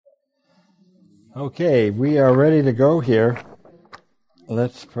Okay, we are ready to go here.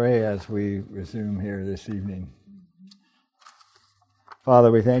 Let's pray as we resume here this evening.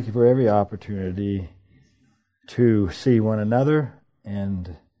 Father, we thank you for every opportunity to see one another,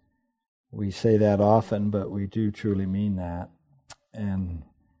 and we say that often, but we do truly mean that. And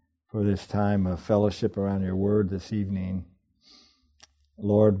for this time of fellowship around your word this evening,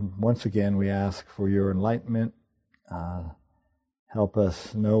 Lord, once again we ask for your enlightenment. Help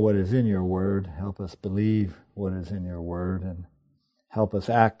us know what is in your word. Help us believe what is in your word, and help us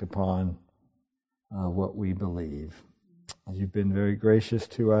act upon what we believe. You've been very gracious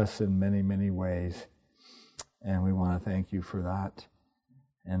to us in many, many ways, and we want to thank you for that,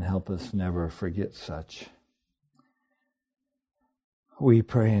 and help us never forget such. We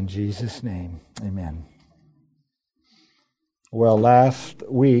pray in Jesus' name. Amen. Well, last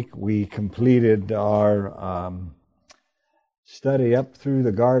week we completed our study up through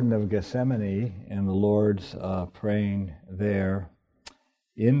the Garden of Gethsemane and the Lord's praying there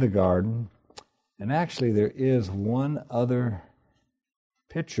in the garden. And actually there is one other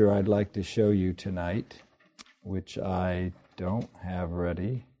picture I'd like to show you tonight, which I don't have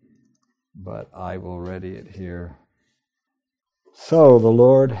ready, but I will ready it here. So the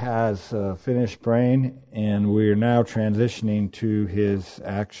Lord has finished praying, and we are now transitioning to his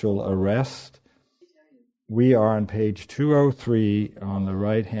actual arrest. We are on page 203 on the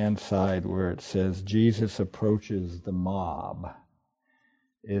right-hand side where it says, Jesus approaches the mob,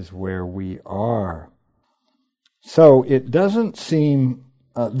 is where we are. So it doesn't seem,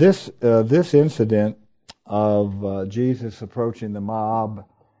 this incident of Jesus approaching the mob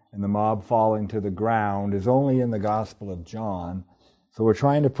and the mob falling to the ground is only in the Gospel of John. So we're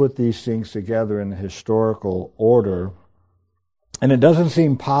trying to put these things together in historical order. And it doesn't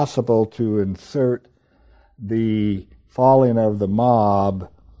seem possible to insert the falling of the mob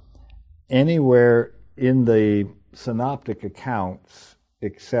anywhere in the synoptic accounts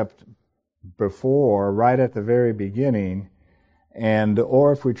except before, right at the very beginning,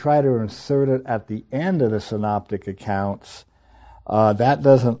 or if we try to insert it at the end of the synoptic accounts, that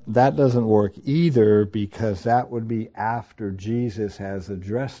doesn't work either, because that would be after Jesus has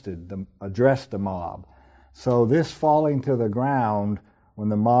addressed the mob. So this falling to the ground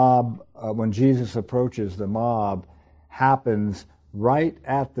when Jesus approaches the mob, happens right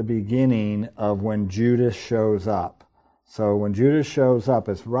at the beginning of when Judas shows up. So when Judas shows up,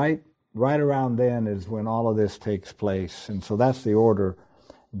 it's right around then is when all of this takes place. And so that's the order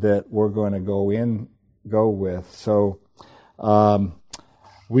that we're going to go with. So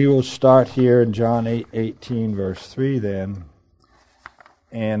we will start here in John 8:18, verse 3 then.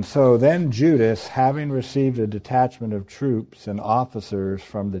 And so then Judas, having received a detachment of troops and officers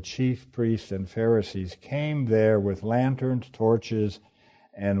from the chief priests and Pharisees, came there with lanterns, torches,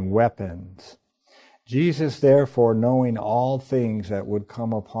 and weapons. Jesus, therefore, knowing all things that would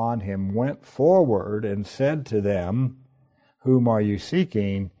come upon him, went forward and said to them, "Whom are you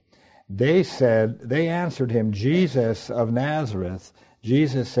seeking?" They answered him, "Jesus of Nazareth."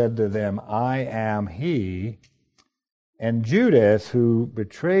 Jesus said to them, "I am he." And Judas, who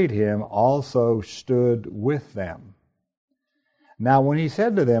betrayed him, also stood with them. Now when he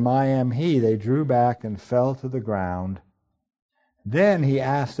said to them, "I am he," they drew back and fell to the ground. Then he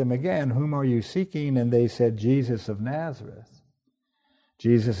asked them again, "Whom are you seeking?" And they said, "Jesus of Nazareth."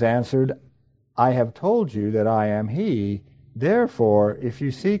 Jesus answered, "I have told you that I am he. Therefore, if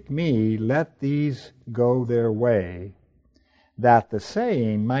you seek me, let these go their way, that the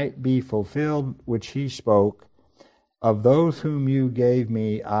saying might be fulfilled which he spoke, of those whom you gave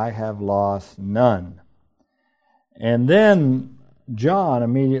me, I have lost none." And then John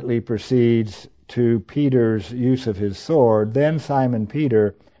immediately proceeds to Peter's use of his sword. Then Simon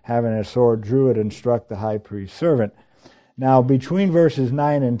Peter, having a sword, drew it and struck the high priest's servant. Now, between verses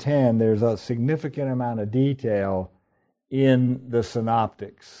 9 and 10, there's a significant amount of detail in the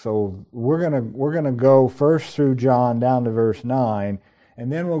synoptics. So we're gonna go first through John down to verse 9,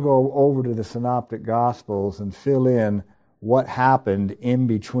 and then we'll go over to the synoptic gospels and fill in what happened in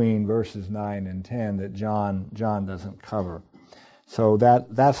between verses 9 and 10 that John doesn't cover. So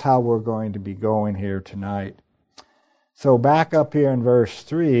that's how we're going to be going here tonight. So back up here in verse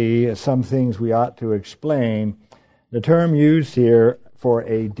 3, some things we ought to explain. The term used here for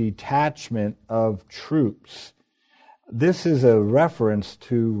a detachment of troops, this is a reference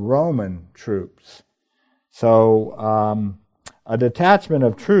to Roman troops. So a detachment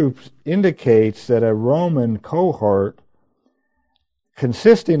of troops indicates that a Roman cohort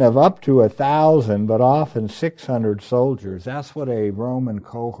consisting of up to 1,000, but often 600 soldiers. That's what a Roman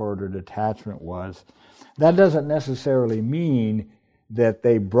cohort or detachment was. That doesn't necessarily mean that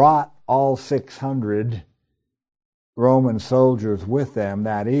they brought all 600 Roman soldiers with them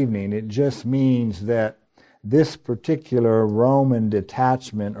that evening. It just means that this particular Roman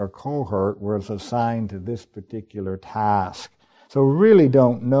detachment or cohort was assigned to this particular task. So we really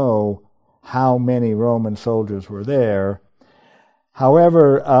don't know how many Roman soldiers were there.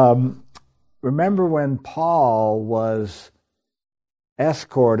 However, remember when Paul was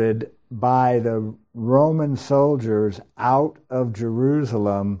escorted by the Roman soldiers out of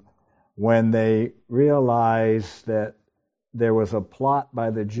Jerusalem when they realized that there was a plot by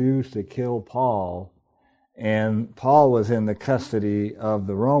the Jews to kill Paul, and Paul was in the custody of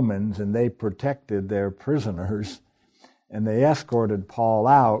the Romans, and they protected their prisoners, and they escorted Paul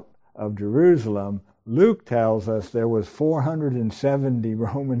out of Jerusalem. Luke tells us there was 470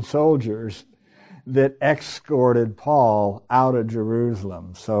 Roman soldiers that escorted Paul out of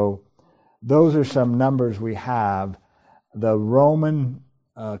Jerusalem. So those are some numbers we have. The Roman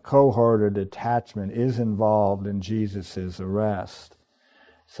cohort or detachment is involved in Jesus' arrest.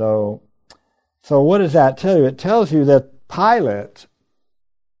 So what does that tell you? It tells you that Pilate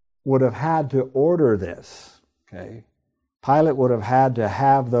would have had to order this. Okay, Pilate would have had to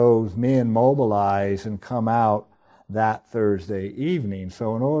have those men mobilize and come out that Thursday evening.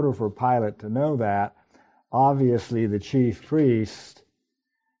 So in order for Pilate to know that, obviously the chief priest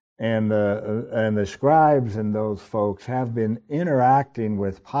and the scribes and those folks have been interacting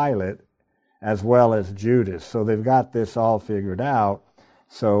with Pilate as well as Judas. So they've got this all figured out.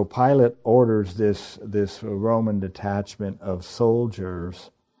 So Pilate orders this Roman detachment of soldiers.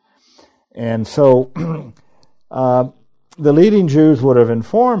 And so the leading Jews would have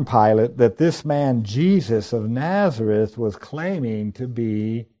informed Pilate that this man Jesus of Nazareth was claiming to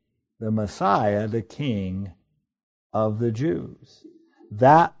be the Messiah, the King of the Jews.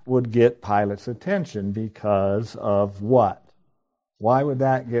 That would get Pilate's attention because of what? Why would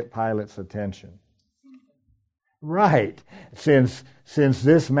that get Pilate's attention? Right. Since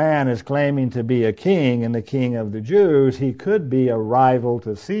this man is claiming to be a king and the King of the Jews, he could be a rival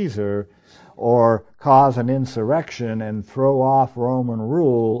to Caesar or cause an insurrection and throw off Roman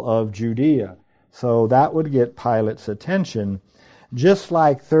rule of Judea. So that would get Pilate's attention. Just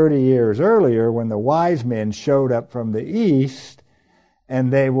like 30 years earlier when the wise men showed up from the east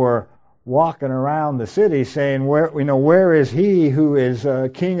and they were walking around the city saying, where is he who is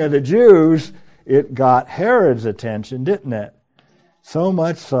king of the Jews? It got Herod's attention, didn't it? So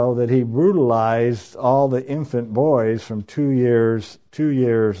much so that he brutalized all the infant boys from 2 years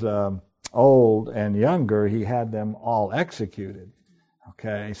old and younger. He had them all executed.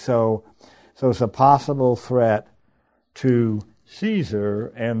 Okay, so it's a possible threat to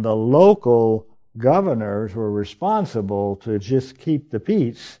Caesar, and the local governors were responsible to just keep the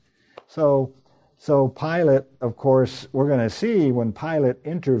peace. So Pilate, of course, we're going to see when Pilate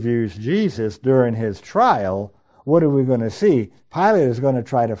interviews Jesus during his trial, what are we going to see? Pilate is going to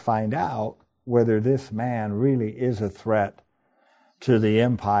try to find out whether this man really is a threat to the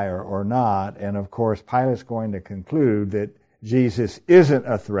empire or not. And of course, Pilate's going to conclude that Jesus isn't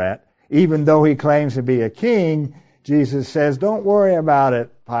a threat. Even though he claims to be a king, Jesus says, don't worry about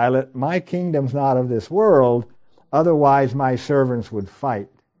it, Pilate. My kingdom's not of this world. Otherwise, my servants would fight.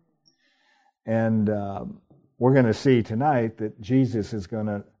 And we're going to see tonight that Jesus is going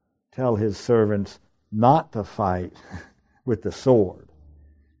to tell his servants not to fight with the sword.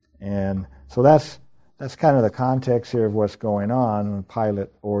 And so that's kind of the context here of what's going on when Pilate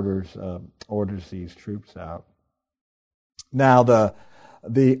orders these troops out. Now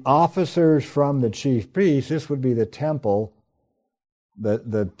the officers from the chief priests, this would be the temple,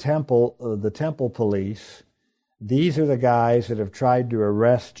 the temple police. These are the guys that have tried to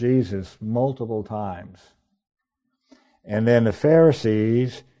arrest Jesus multiple times. And then the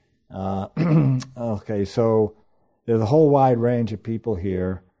Pharisees, okay, so there's a whole wide range of people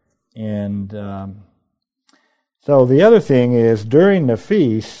here. And so the other thing is, during the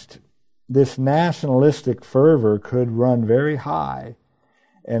feast, this nationalistic fervor could run very high.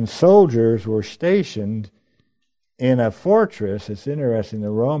 And soldiers were stationed in a fortress. It's interesting,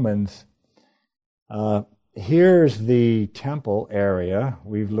 the Romans, here's the temple area.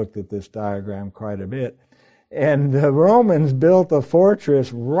 We've looked at this diagram quite a bit. And the Romans built a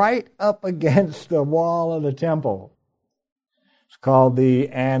fortress right up against the wall of the temple. It's called the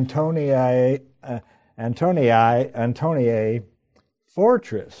Antonia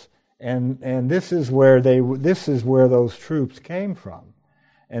Fortress. And this is where those troops came from.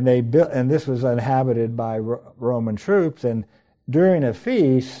 And this was inhabited by Roman troops, and during a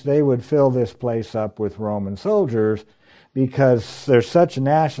feast, they would fill this place up with Roman soldiers because there's such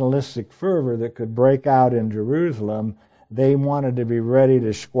nationalistic fervor that could break out in Jerusalem they wanted to be ready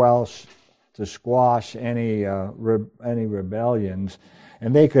to squash any rebellions.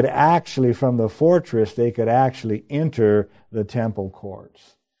 And they could actually, from the fortress, they could actually enter the temple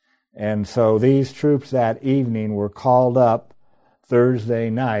courts. And so these troops that evening were called up Thursday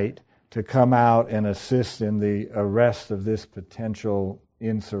night to come out and assist in the arrest of this potential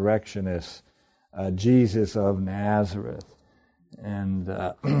insurrectionist, Jesus of Nazareth. And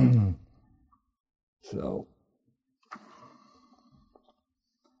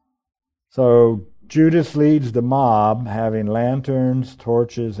so Judas leads the mob, having lanterns,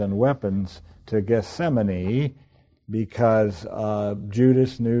 torches, and weapons, to Gethsemane, because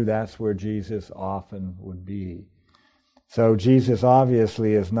Judas knew that's where Jesus often would be. So Jesus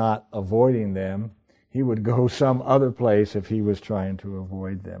obviously is not avoiding them. He would go some other place if he was trying to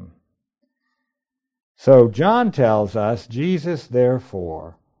avoid them. So John tells us, Jesus,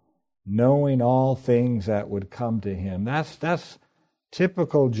 therefore, knowing all things that would come to him. That's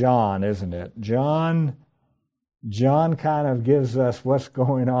typical John, isn't it? John kind of gives us what's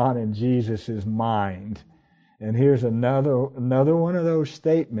going on in Jesus' mind. And here's another one of those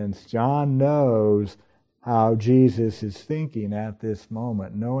statements. John knows how Jesus is thinking at this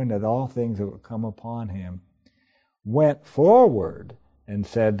moment, knowing that all things that would come upon him, went forward and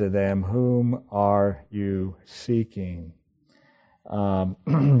said to them, "Whom are you seeking?"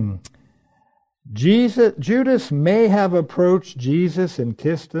 Judas may have approached Jesus and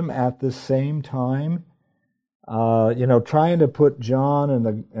kissed him at the same time. Trying to put John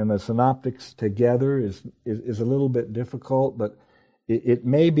and the synoptics together is a little bit difficult, but it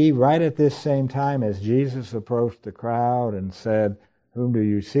may be right at this same time as Jesus approached the crowd and said, "Whom do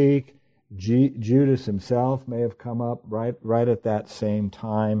you seek?" Judas himself may have come up right at that same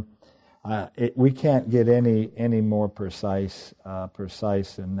time. We can't get any more precise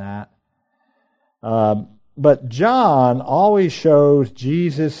than that. But John always shows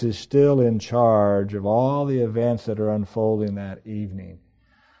Jesus is still in charge of all the events that are unfolding that evening.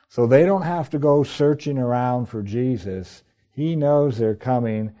 So they don't have to go searching around for Jesus. He knows they're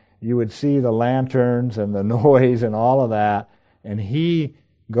coming. You would see the lanterns and the noise and all of that, and he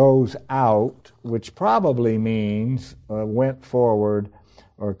goes out, which probably means went forward,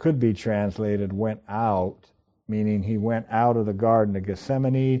 or could be translated went out, meaning he went out of the Garden of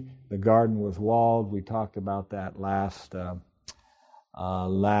Gethsemane. The garden was walled. We talked about that last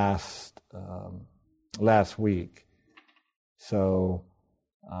week. So,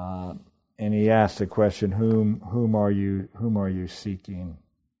 and he asked the question, "Whom are you seeking?"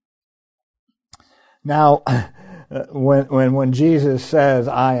 Now, when Jesus says,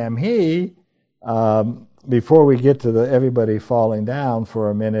 "I am He," before we get to everybody falling down for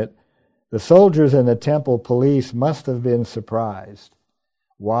a minute, the soldiers and the temple police must have been surprised.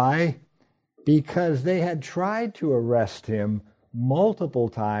 Why? Because they had tried to arrest him multiple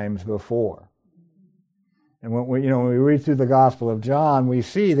times before. And when we read through the Gospel of John, we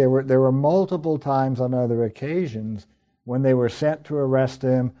see there were multiple times on other occasions when they were sent to arrest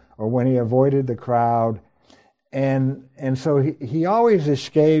him or when he avoided the crowd. And so he always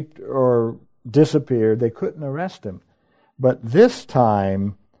escaped or disappeared. They couldn't arrest him. But this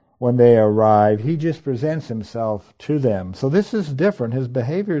time, when they arrive, he just presents himself to them. So this is different. His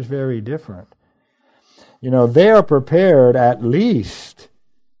behavior is very different. They are prepared at least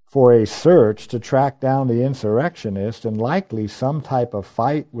for a search to track down the insurrectionist and likely some type of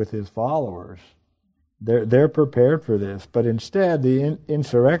fight with his followers. They're prepared for this. But instead, the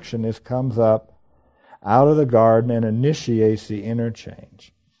insurrectionist comes up out of the garden and initiates the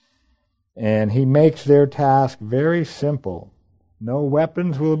interchange. And he makes their task very simple. No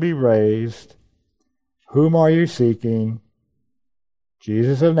weapons will be raised. Whom are you seeking?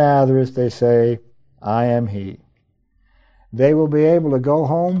 Jesus of Nazareth, they say, "I am He." They will be able to go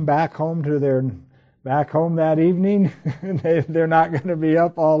back home that evening. They're not going to be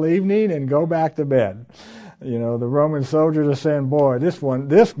up all evening and go back to bed. The Roman soldiers are saying, "Boy,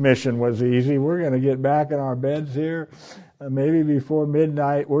 this mission was easy. We're going to get back in our beds here. Maybe before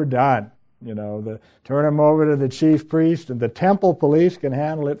midnight, we're done." Turn them over to the chief priest, and the temple police can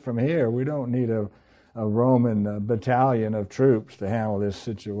handle it from here. We don't need a Roman battalion of troops to handle this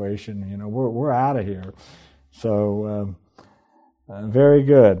situation. We're out of here. So, very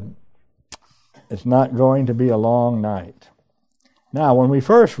good. It's not going to be a long night. Now, when we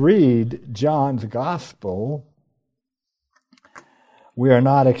first read John's Gospel, we are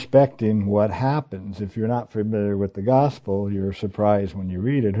not expecting what happens. If you're not familiar with the Gospel, you're surprised when you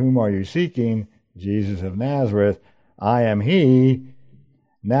read it. "Whom are you seeking? Jesus of Nazareth. I am He."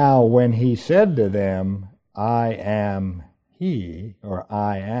 Now, when he said to them, "I am He," or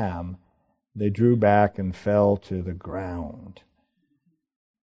 "I am," They drew back and fell to the ground.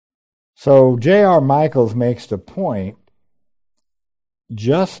 So J.R. Michaels makes the point,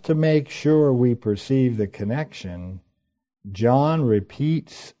 just to make sure we perceive the connection, John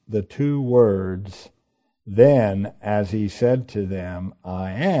repeats the two words, then as he said to them,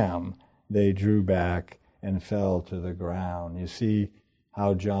 I am, they drew back and fell to the ground. You see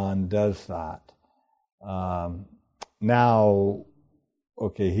how John does that.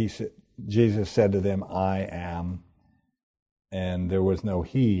 Jesus said to them, I am, and there was no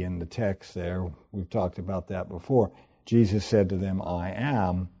he in the text there. We've talked about that before. Jesus said to them, I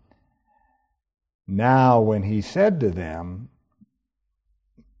am. Now, when he said to them,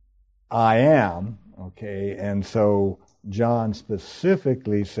 I am, okay, and so John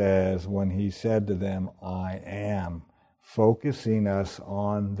specifically says, when he said to them, I am, focusing us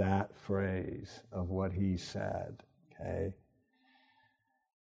on that phrase of what he said, okay.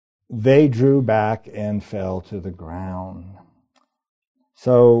 They drew back and fell to the ground.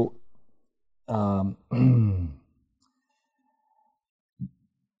 So,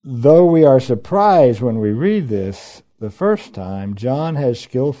 though we are surprised when we read this the first time, John has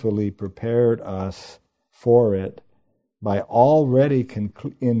skillfully prepared us for it by already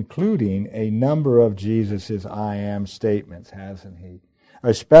including a number of Jesus' I am statements, hasn't he?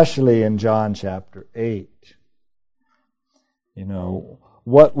 Especially in John chapter 8. You know,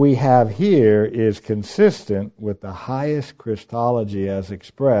 what we have here is consistent with the highest Christology as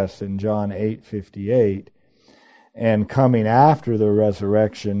expressed in John 8:58 and coming after the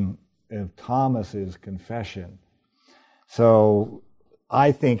resurrection of Thomas's confession. So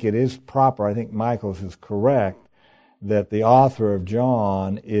I think it is proper, I think Michaels is correct, that the author of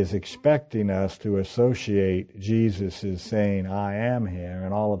John is expecting us to associate Jesus' saying, I am here,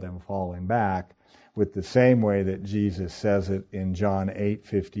 and all of them falling back, with the same way that Jesus says it in John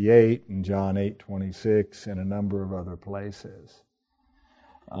 8:58 and John 8:26 and a number of other places.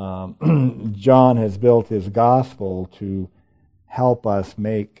 John has built his gospel to help us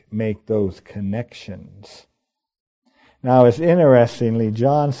make those connections. Now, it's interestingly,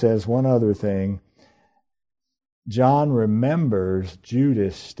 John says one other thing. John remembers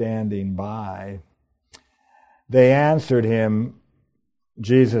Judas standing by. They answered him,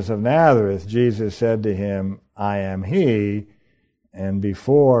 Jesus of Nazareth. Jesus said to him, I am he. And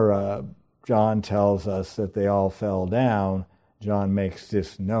before John tells us that they all fell down, John makes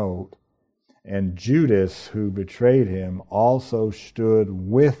this note. And Judas, who betrayed him, also stood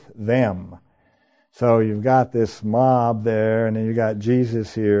with them. So you've got this mob there, and then you got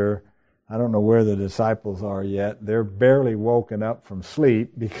Jesus here. I don't know where the disciples are yet. They're barely woken up from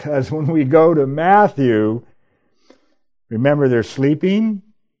sleep, because when we go to Matthew, remember they're sleeping?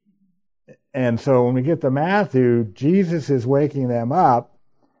 And so when we get to Matthew, Jesus is waking them up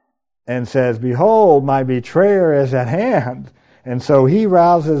and says, behold, my betrayer is at hand. And so he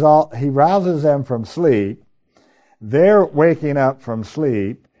rouses them from sleep. They're waking up from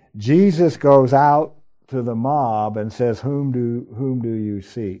sleep. Jesus goes out to the mob and says, whom do you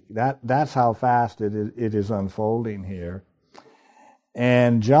seek? That's how fast it is unfolding here.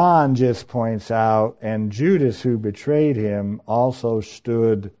 And John just points out, and Judas, who betrayed him, also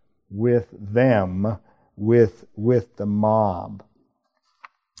stood with them, with the mob.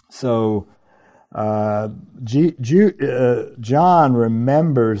 So John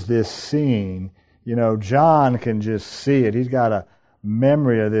remembers this scene. You know, John can just see it. He's got a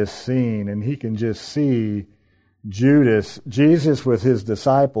memory of this scene, and he can just see Jesus with his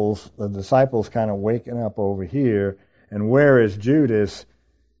disciples, the disciples kind of waking up over here, and where is Judas?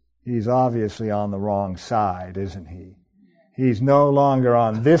 He's obviously on the wrong side, isn't he? He's no longer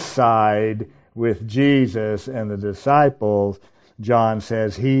on this side with Jesus and the disciples. John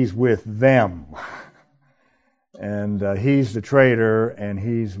says he's with them. And he's the traitor, and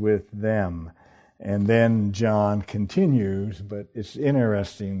he's with them. And then John continues, but it's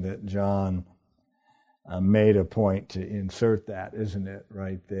interesting that John made a point to insert that, isn't it,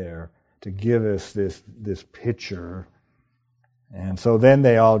 right there, to give us this picture. And so then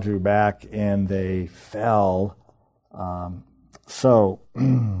they all drew back and they fell. Up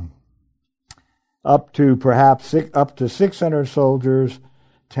to 600 soldiers,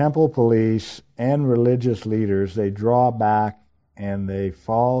 temple police, and religious leaders, they draw back and they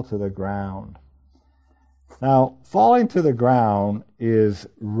fall to the ground. Now, falling to the ground is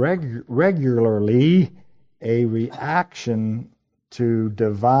regularly a reaction to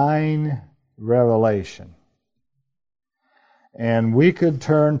divine revelation. And we could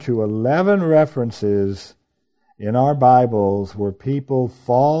turn to 11 references in our Bibles where people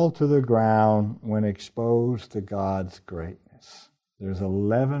fall to the ground when exposed to God's greatness. There's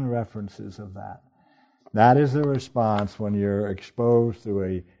 11 references of that. That is the response when you're exposed to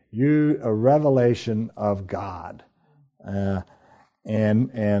a revelation of God.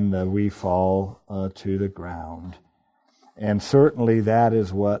 And we fall to the ground. And certainly that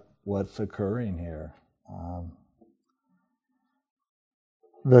is what's occurring here.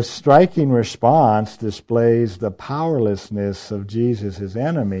 The striking response displays the powerlessness of Jesus'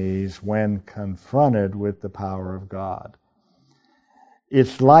 enemies when confronted with the power of God.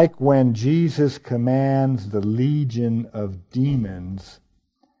 It's like when Jesus commands the legion of demons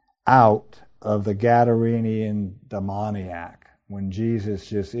out of the Gadarenian demoniac. When Jesus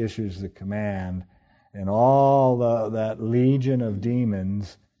just issues the command, and all that legion of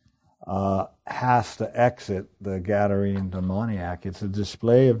demons has to exit the Gadarene demoniac. It's a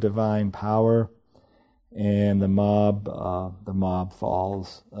display of divine power, and the mob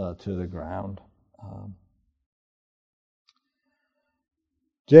falls to the ground.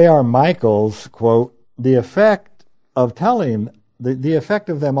 J.R. Michaels, quote, the effect of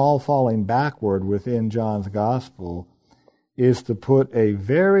them all falling backward within John's gospel is to put a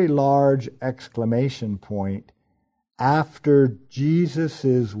very large exclamation point after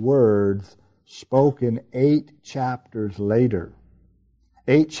Jesus' words spoken 8 chapters earlier,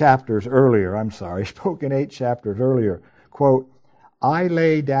 spoken 8 chapters earlier. Quote, I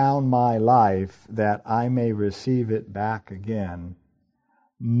lay down my life that I may receive it back again.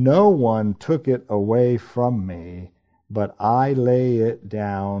 No one took it away from me, but I lay it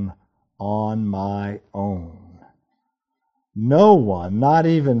down on my own. No one, not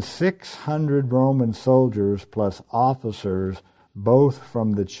even 600 Roman soldiers plus officers, both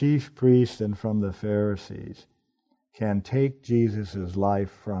from the chief priests and from the Pharisees, can take Jesus'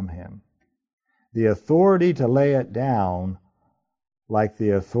 life from him. The authority to lay it down, like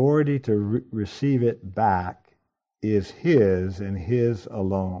the authority to receive it back, is his and his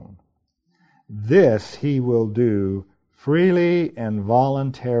alone. This he will do freely and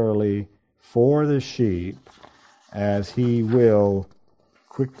voluntarily for the sheep, as he will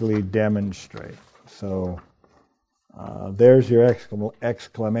quickly demonstrate. So there's your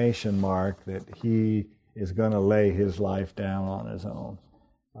exclamation mark that he is going to lay his life down on his own.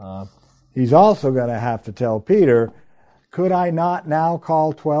 He's also going to have to tell Peter, could I not now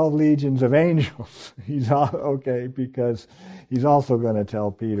call 12 legions of angels? Because he's also going to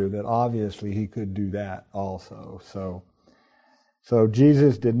tell Peter that obviously he could do that also. So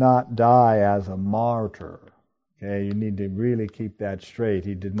Jesus did not die as a martyr. Okay, you need to really keep that straight.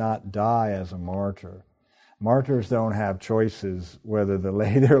 He did not die as a martyr. Martyrs don't have choices whether to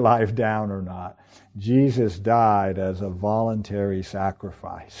lay their life down or not. Jesus died as a voluntary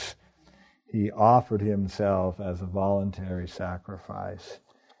sacrifice. He offered himself as a voluntary sacrifice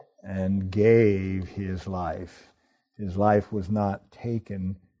and gave his life. His life was not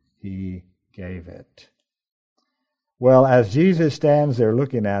taken, he gave it. Well, as Jesus stands there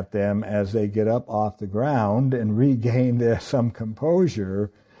looking at them as they get up off the ground and regain some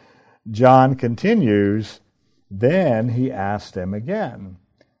composure, John continues, then he asks them again,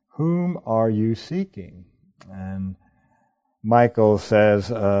 whom are you seeking? And Michael says,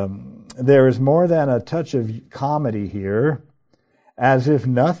 there is more than a touch of comedy here. As if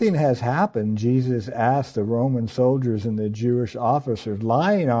nothing has happened, Jesus asked the Roman soldiers and the Jewish officers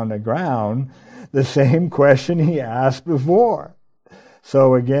lying on the ground the same question he asked before.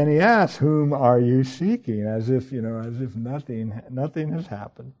 So again he asks, whom are you seeking? As if nothing has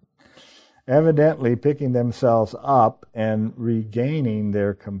happened. Evidently picking themselves up and regaining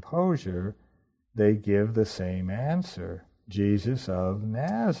their composure, they give the same answer. Jesus of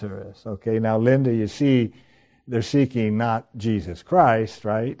Nazareth. Okay, now Linda, you see, they're seeking not Jesus Christ,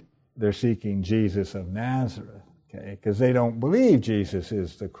 right? They're seeking Jesus of Nazareth, okay? Because they don't believe Jesus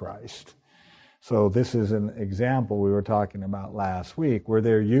is the Christ. So this is an example we were talking about last week where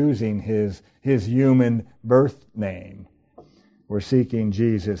they're using his human birth name. We're seeking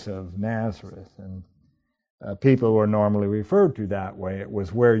Jesus of Nazareth. And people were normally referred to that way. It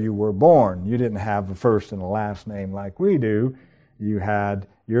was where you were born. You didn't have a first and a last name like we do. You had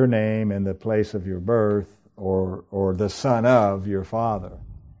your name and the place of your birth or the son of your father.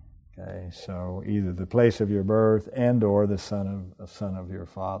 Okay, so either the place of your birth and or the son of your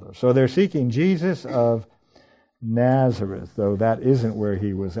father. So they're seeking Jesus of Nazareth, though that isn't where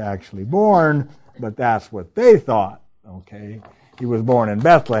he was actually born, but that's what they thought. Okay, he was born in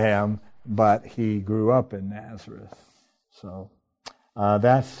Bethlehem, but he grew up in Nazareth. So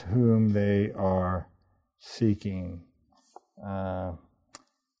that's whom they are seeking.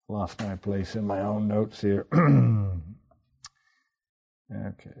 Lost my place in my own notes here.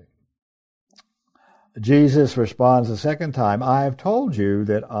 Okay. Jesus responds the second time, I have told you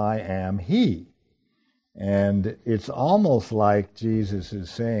that I am He. And it's almost like Jesus is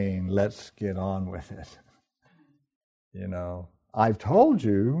saying, let's get on with it. I've told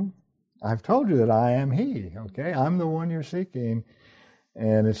you that I am He, okay? I'm the one you're seeking.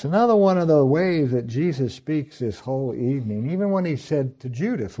 And it's another one of the ways that Jesus speaks this whole evening. Even when he said to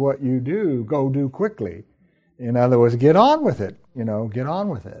Judas, what you do, go do quickly. In other words, get on with it, get on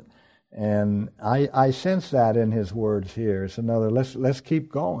with it. And I sense that in his words here. It's another, let's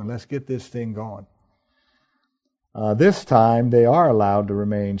keep going. Let's get this thing going. This time they are allowed to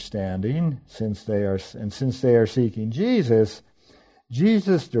remain standing since they are seeking Jesus.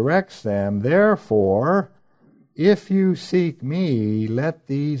 Jesus directs them, therefore, if you seek me, let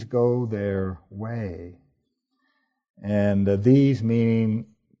these go their way. And these meaning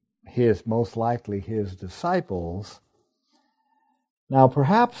most likely his disciples. Now,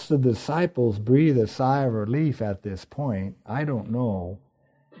 perhaps the disciples breathe a sigh of relief at this point, I don't know,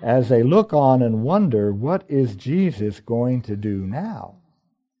 as they look on and wonder, what is Jesus going to do now?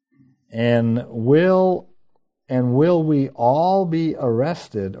 And will we all be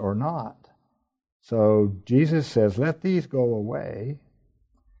arrested or not? So Jesus says, let these go away.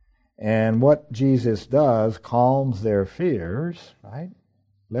 And what Jesus does calms their fears, right?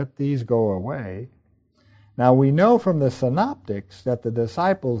 Let these go away. Now we know from the synoptics that the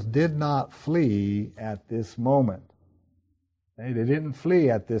disciples did not flee at this moment. They didn't flee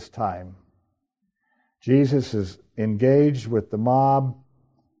at this time. Jesus is engaged with the mob,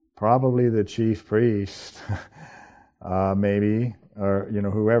 probably the chief priest, maybe, or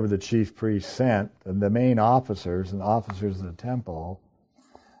whoever the chief priest sent, the main officers and officers of the temple.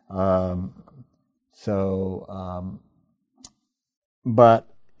 But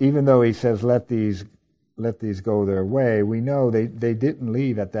even though he says, let these go their way, we know they didn't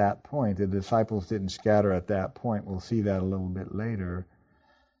leave at that point. The disciples didn't scatter at that point. We'll see that a little bit later.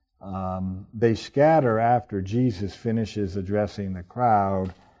 They scatter after Jesus finishes addressing the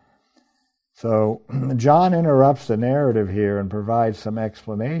crowd. So John interrupts the narrative here and provides some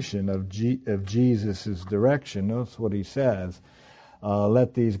explanation of Jesus' direction. Notice what he says.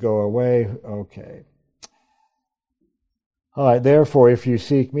 Let these go away. Okay. All right, therefore, if you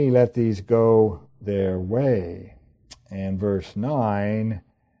seek me, let these go their way. And verse 9,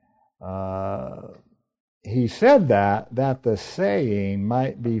 he said that the saying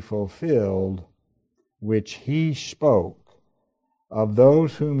might be fulfilled which he spoke, of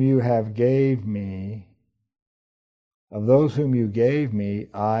those whom you gave me,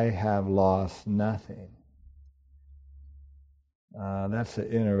 I have lost nothing. That's an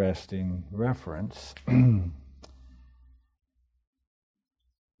interesting reference.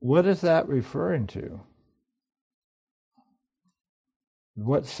 What is that referring to?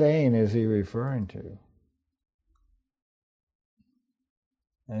 What saying is he referring to?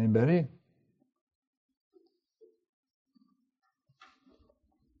 Anybody?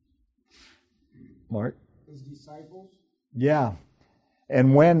 Mark? His disciples? Yeah.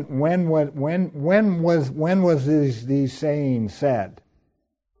 And when was these sayings said?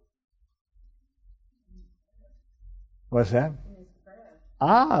 What's that?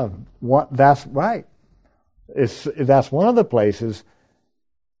 That's right. That's one of the places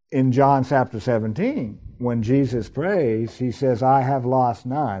in John chapter 17. When Jesus prays, he says, I have lost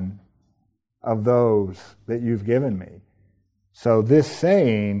none of those that you've given me. So this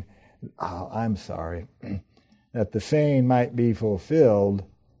saying, that the saying might be fulfilled,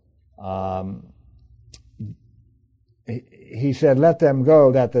 he said, let them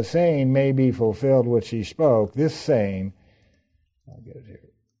go, that the saying may be fulfilled which he spoke. This saying, I'll get it here,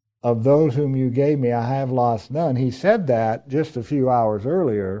 of those whom you gave me, I have lost none. He said that just a few hours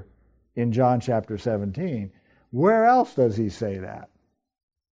earlier in John chapter 17. Where else does he say that?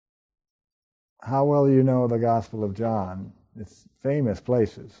 How well do you know the Gospel of John? It's famous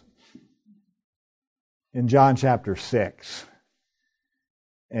places. In John chapter 6.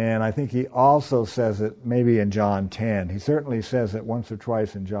 And I think he also says it maybe in John 10. He certainly says it once or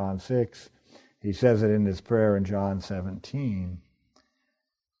twice in John 6. He says it in his prayer in John 17.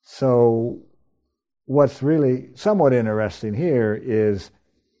 So what's really somewhat interesting here is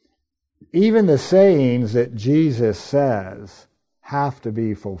even the sayings that Jesus says have to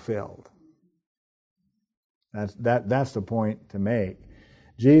be fulfilled. That's the point to make.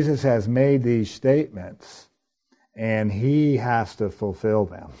 Jesus has made these statements, and he has to fulfill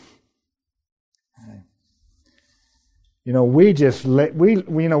them. Okay. We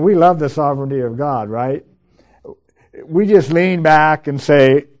love the sovereignty of God, right? We just lean back and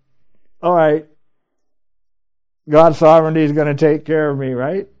say, all right, God's sovereignty is going to take care of me,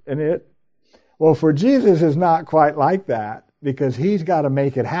 right? Well, for Jesus, it's not quite like that because he's got to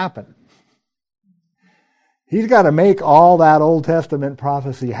make it happen. He's got to make all that Old Testament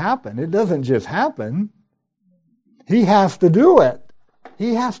prophecy happen. It doesn't just happen. He has to do it.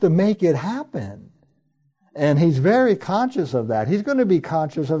 He has to make it happen. And he's very conscious of that. He's going to be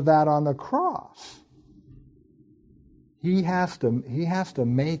conscious of that on the cross. He has to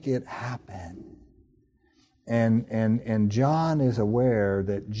make it happen. And John is aware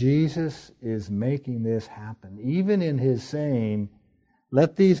that Jesus is making this happen. Even in his saying,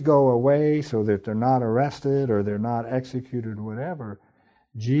 let these go away so that they're not arrested or they're not executed or whatever,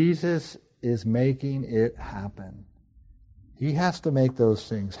 Jesus is making it happen. He has to make those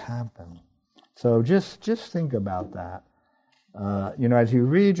things happen. So just think about that. As you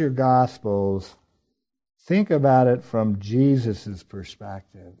read your Gospels, think about it from Jesus'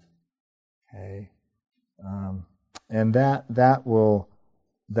 perspective. Okay? And that will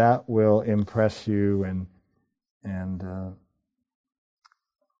impress you and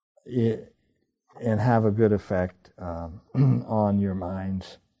have a good effect on your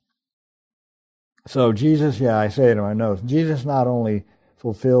minds. So Jesus, I say it in my notes, Jesus not only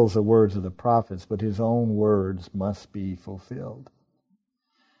fulfills the words of the prophets, but his own words must be fulfilled.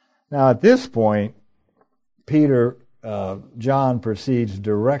 Now at this point, John proceeds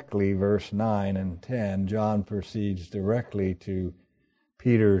directly, verse 9 and 10, John proceeds directly to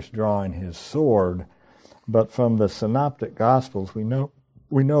Peter's drawing his sword. But from the Synoptic Gospels, we know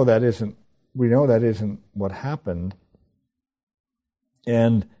that isn't what happened.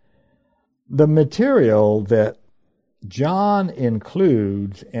 And the material that John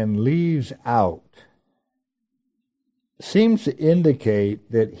includes and leaves out seems to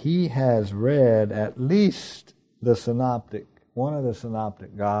indicate that he has read at least one of the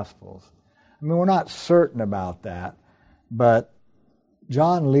Synoptic Gospels. I mean, we're not certain about that, but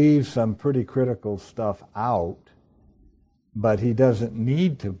John leaves some pretty critical stuff out, but he doesn't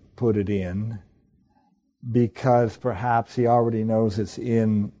need to put it in because perhaps he already knows it's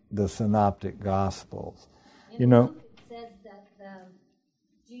in the Synoptic Gospels. In Luke, it says that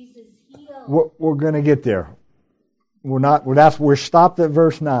Jesus healed. We're going to get there. We're stopped at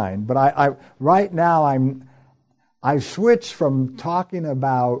verse 9, but I right now I switched from talking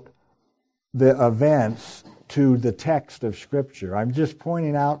about the events to the text of Scripture. I'm just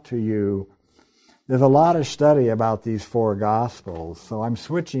pointing out to you there's a lot of study about these four Gospels, so I'm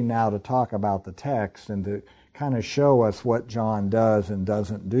switching now to talk about the text and to kind of show us what John does and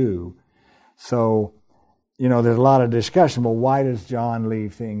doesn't do. So, there's a lot of discussion, well, why does John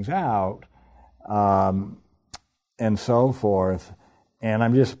leave things out? And so forth. And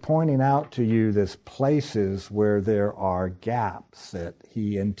I'm just pointing out to you these places where there are gaps that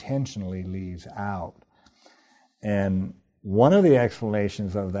he intentionally leaves out. And one of the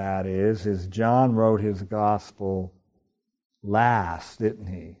explanations of that is John wrote his gospel last, didn't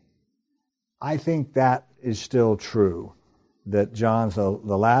he? I think that is still true, that John's the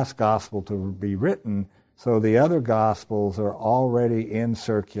last gospel to be written, so the other gospels are already in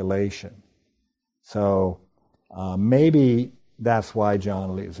circulation. So maybe that's why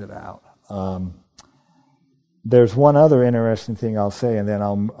John leaves it out. There's one other interesting thing I'll say, and then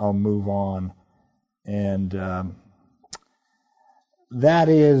I'll move on. And that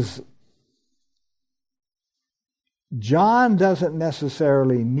is, John doesn't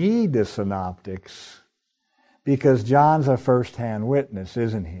necessarily need the synoptics because John's a first-hand witness,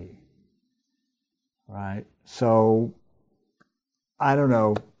 isn't he? Right? So, I don't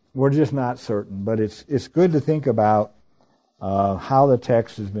know. We're just not certain, but it's good to think about how the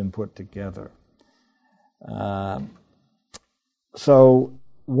text has been put together. So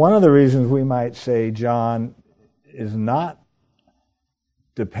one of the reasons we might say John is not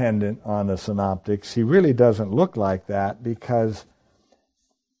dependent on the synoptics, he really doesn't look like that, because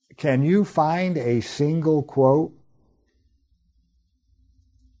can you find a single quote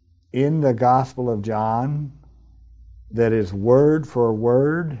in the Gospel of John that is word for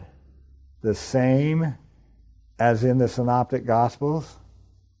word the same as in the Synoptic Gospels?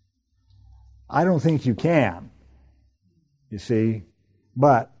 I don't think you can, you see.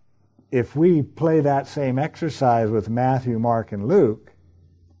 But if we play that same exercise with Matthew, Mark, and Luke,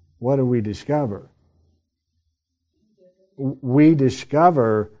 what do we discover? We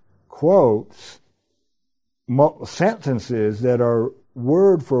discover quotes, sentences that are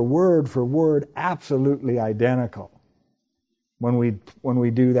word for word, absolutely identical when we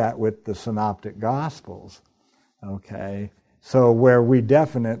do that with the Synoptic Gospels. Okay? So where we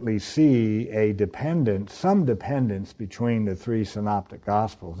definitely see some dependence between the three synoptic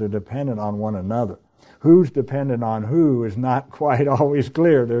gospels. They're dependent on one another. Who's dependent on who is not quite always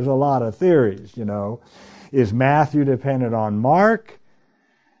clear. There's a lot of theories, Is Matthew dependent on Mark?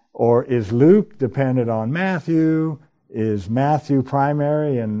 Or is Luke dependent on Matthew? Is Matthew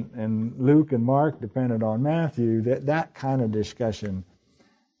primary and Luke and Mark dependent on Matthew? That kind of discussion,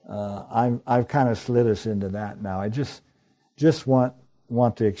 I've kind of slid us into that now. I just want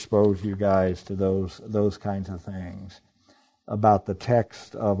to expose you guys to those kinds of things about the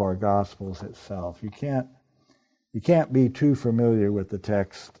text of our Gospels itself. You can't be too familiar with the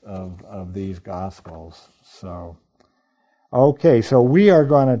text of these Gospels. So, okay, so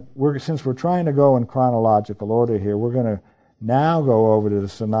since we're trying to go in chronological order here, we're going to now go over to the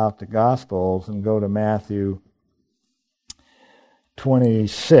Synoptic Gospels and go to Matthew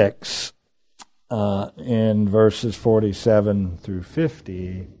 26 in verses 47 through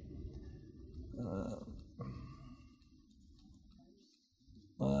 50.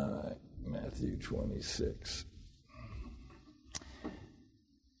 All right, Matthew 26.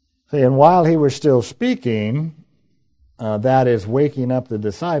 See, and while he was still speaking, that is waking up the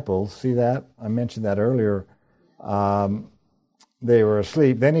disciples. See that? I mentioned that earlier. They were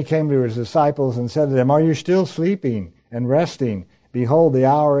asleep. Then he came to his disciples and said to them, "Are you still sleeping and resting? Behold, the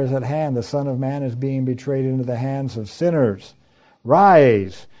hour is at hand. The Son of Man is being betrayed into the hands of sinners.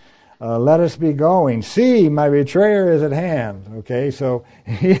 Rise, let us be going. See, my betrayer is at hand." Okay, so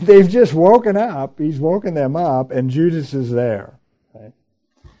they've just woken up. He's woken them up, and Judas is there. Okay?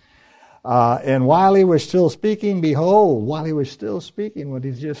 And while he was still speaking, what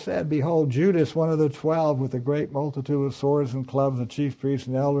he's just said, behold, Judas, one of the 12, with a great multitude of swords and clubs, the chief priests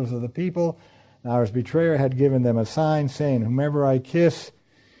and elders of the people. Now his betrayer had given them a sign, saying, "Whomever I kiss,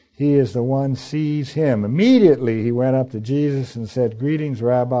 he is the one, seize him." Immediately he went up to Jesus and said, "Greetings,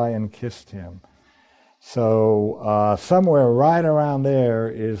 Rabbi," and kissed him. So somewhere right around there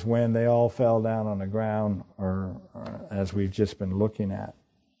is when they all fell down on the ground, or as we've just been looking at.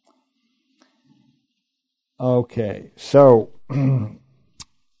 Okay, so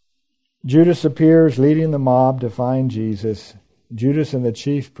Judas appears leading the mob to find Jesus. Judas and the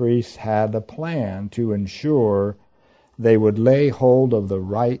chief priests had a plan to ensure they would lay hold of the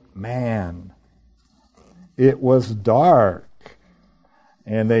right man. It was dark,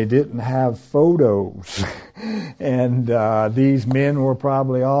 and they didn't have photos, and these men were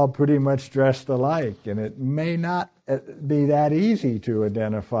probably all pretty much dressed alike, and it may not be that easy to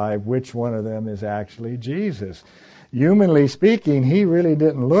identify which one of them is actually Jesus. Humanly speaking, he really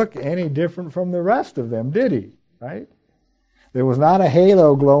didn't look any different from the rest of them, did he? Right? There was not a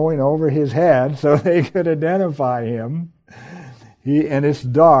halo glowing over his head so they could identify him. And it's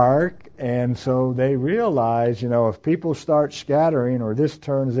dark, and so they realize, if people start scattering or this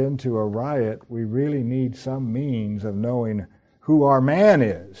turns into a riot, we really need some means of knowing who our man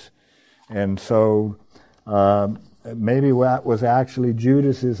is. And so maybe that was actually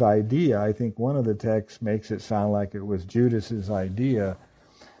Judas's idea. I think one of the texts makes it sound like it was Judas's idea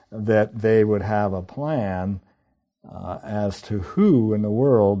that they would have a plan as to who in the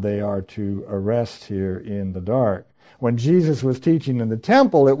world they are to arrest here in the dark. When Jesus was teaching in the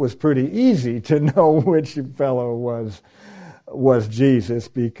temple, it was pretty easy to know which fellow was Jesus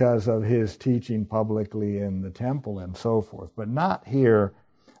because of his teaching publicly in the temple and so forth, but not here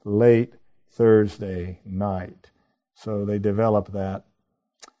late Thursday night. So they developed that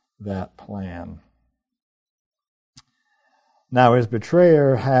plan. Now his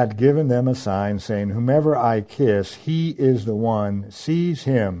betrayer had given them a sign, saying, "Whomever I kiss, he is the one. Seize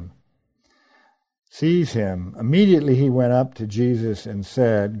him." Seize him. Immediately he went up to Jesus and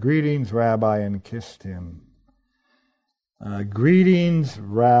said, "Greetings, Rabbi," and kissed him. Greetings,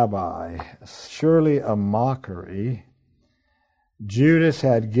 Rabbi. Surely a mockery. Judas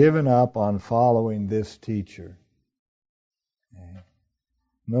had given up on following this teacher. Okay.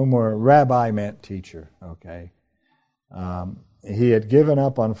 No more, Rabbi meant teacher, okay. He had given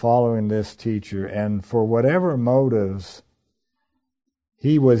up on following this teacher, and for whatever motives,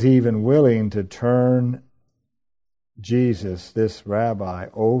 he was even willing to turn Jesus, this rabbi,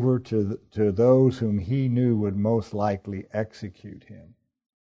 over to those whom he knew would most likely execute him.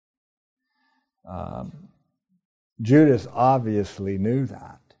 Judas obviously knew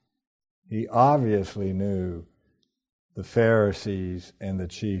that. He obviously knew the Pharisees and the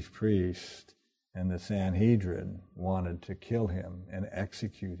chief priests and the Sanhedrin wanted to kill him and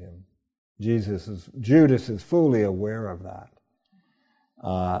execute him. Judas is fully aware of that.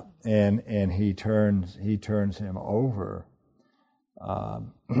 And he turns him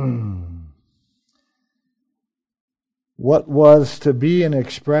What was to be an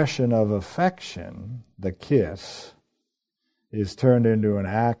expression of affection, the kiss, is turned into an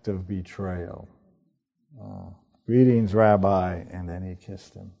act of betrayal. Greetings, Rabbi, and then he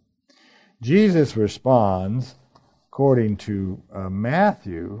kissed him. Jesus responds, according to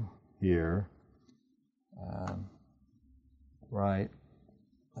Matthew here,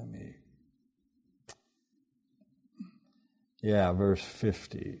 verse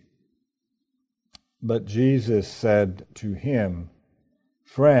 50. But Jesus said to him,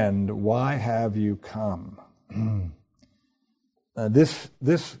 "Friend, why have you come?"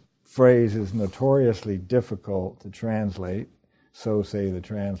 This phrase is notoriously difficult to translate, so say the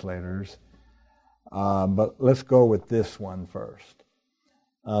translators. But let's go with this one first.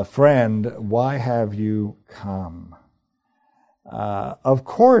 Friend, why have you come? Of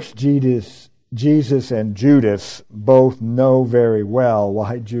course, Jesus and Judas both know very well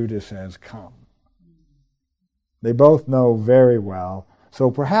why Judas has come. They both know very well. So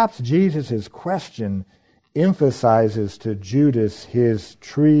perhaps Jesus' question emphasizes to Judas his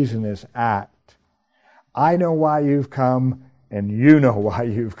treasonous act. I know why you've come, and you know why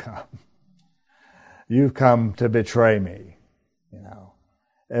you've come. You've come to betray me.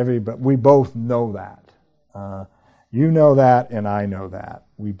 We both know that. You know that, and I know that.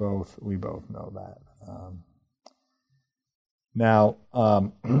 We both know that. Now,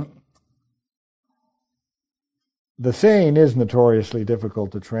 the saying is notoriously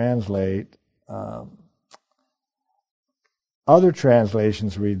difficult to translate. Other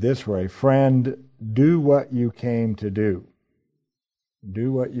translations read this way: "Friend, do what you came to do."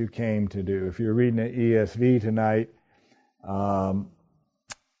 Do what you came to do. If you're reading the ESV tonight,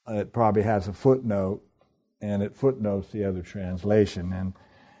 it probably has a footnote, and it footnotes the other translation.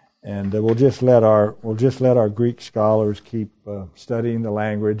 And we'll just let our Greek scholars keep studying the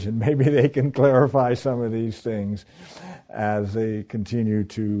language, and maybe they can clarify some of these things as they continue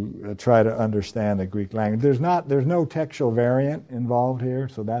to try to understand the Greek language. There's no textual variant involved here,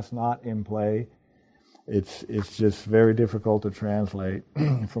 so that's not in play. It's just very difficult to translate,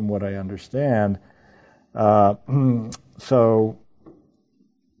 from what I understand. So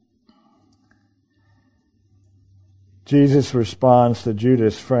Jesus responds to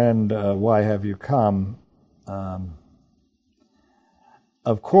Judas, "Friend, why have you come?"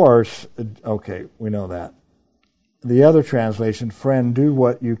 Of course, okay, we know that. The other translation, "Friend, do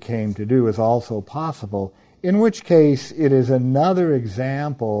what you came to do," is also possible, in which case it is another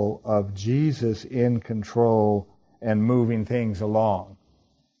example of Jesus in control and moving things along.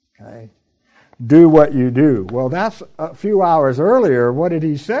 Okay? Do what you do. Well, that's a few hours earlier. What did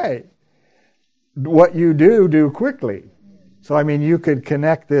he say? What you do quickly. So, you could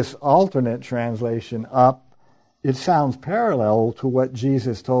connect this alternate translation up. It sounds parallel to what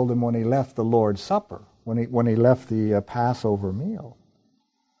Jesus told him when he left the Lord's Supper, when he left the Passover meal.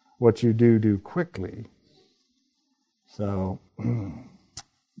 What you do quickly. So,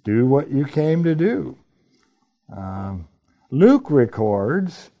 do what you came to do. Luke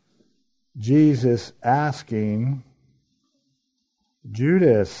records Jesus asking,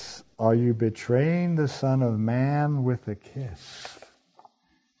 "Judas, are you betraying the Son of Man with a kiss?"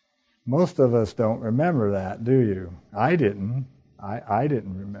 Most of us don't remember that, do you? I didn't. I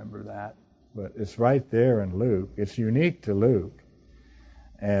didn't remember that. But it's right there in Luke. It's unique to Luke.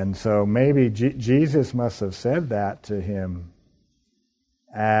 And so maybe Jesus must have said that to him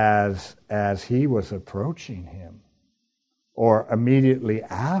as he was approaching him, or immediately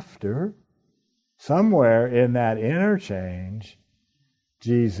after. Somewhere in that interchange,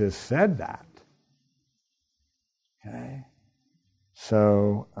 Jesus said that. Okay,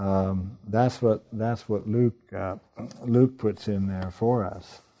 so that's what Luke puts in there for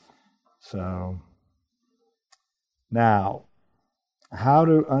us. So now, how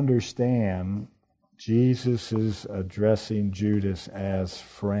to understand Jesus' addressing Judas as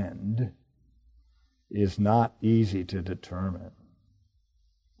friend is not easy to determine.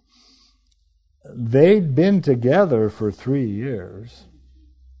 They'd been together for 3 years.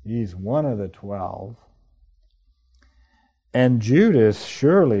 He's one of the 12. And Judas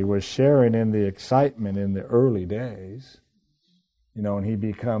surely was sharing in the excitement in the early days. And he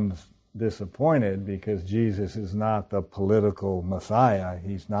becomes disappointed because Jesus is not the political Messiah.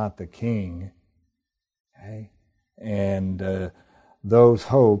 He's not the king. Okay? And those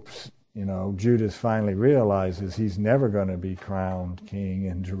hopes, Judas finally realizes he's never going to be crowned king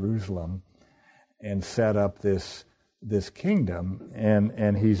in Jerusalem and set up this kingdom,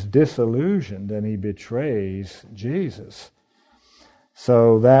 and he's disillusioned, and he betrays Jesus.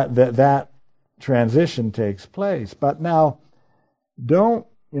 So that transition takes place. But now, don't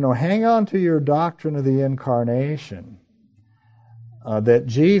hang on to your doctrine of the incarnation. that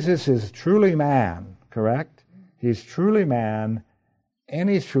Jesus is truly man, correct? He's truly man, and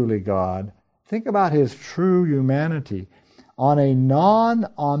he's truly God. Think about his true humanity. On a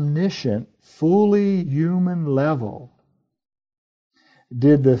non-omniscient, fully human level,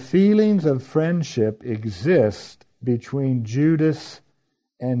 did the feelings of friendship exist between Judas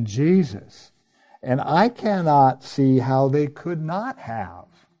and Jesus? And I cannot see how they could not have.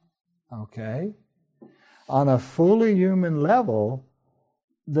 Okay? On a fully human level,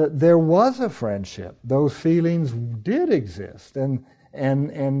 there was a friendship. Those feelings did exist. And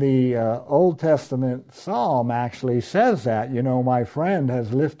the Old Testament psalm actually says that, my friend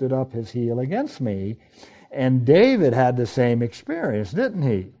has lifted up his heel against me. And David had the same experience, didn't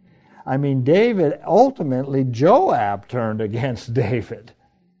he? I mean, ultimately, Joab turned against David.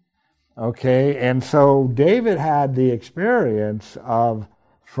 Okay, and so David had the experience of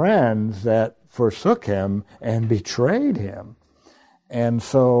friends that forsook him and betrayed him. And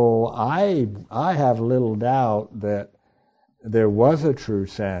so I have little doubt that there was a true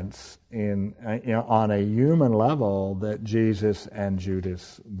sense on a human level that Jesus and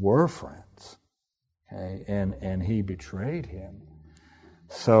Judas were friends. Okay, and he betrayed him.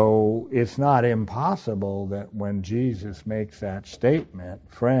 So it's not impossible that when Jesus makes that statement,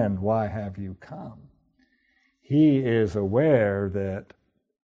 "Friend, why have you come?" he is aware that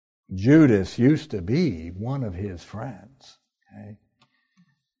Judas used to be one of his friends. Okay?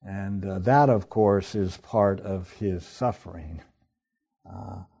 And that, of course, is part of his suffering.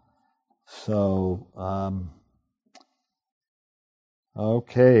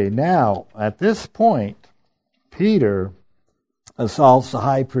 Okay, now, at this point, Peter assaults the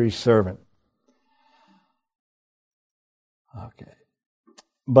high priest's servant. Okay.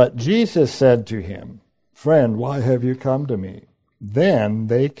 But Jesus said to him, "Friend, why have you come to me?" Then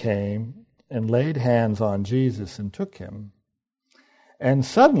they came and laid hands on Jesus and took him. And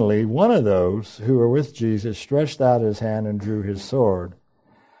suddenly one of those who were with Jesus stretched out his hand and drew his sword.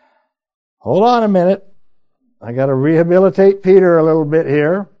 Hold on a minute. I got to rehabilitate Peter a little bit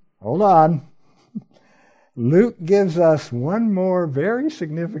here. Hold on. Luke gives us one more very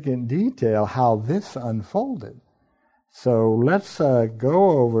significant detail how this unfolded. So let's go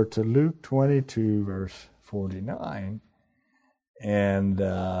over to Luke 22, verse 49, and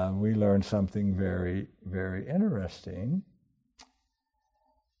we learn something very, very interesting.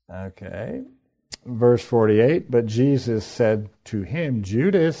 Okay, verse 48, but Jesus said to him,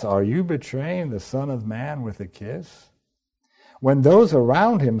 "Judas, are you betraying the Son of Man with a kiss?" When those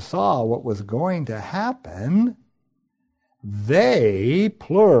around him saw what was going to happen, they,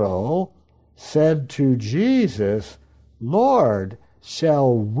 plural, said to Jesus, "Lord,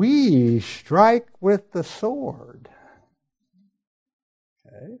 shall we strike with the sword?"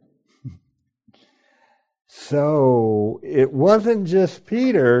 Okay. So it wasn't just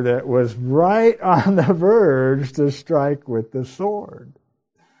Peter that was right on the verge to strike with the sword.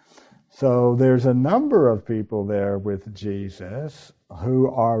 So there's a number of people there with Jesus who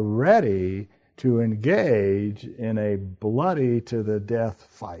are ready to engage in a bloody to the death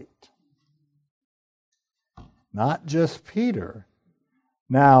fight. Not just Peter.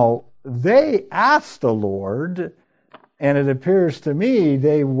 Now, they asked the Lord, and it appears to me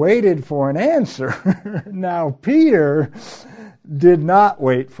they waited for an answer. Now, Peter did not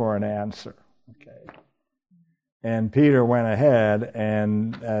wait for an answer. And Peter went ahead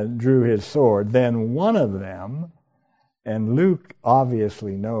and drew his sword. Then one of them, and Luke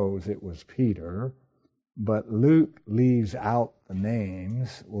obviously knows it was Peter, but Luke leaves out the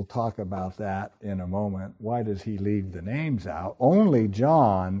names. We'll talk about that in a moment. Why does he leave the names out? Only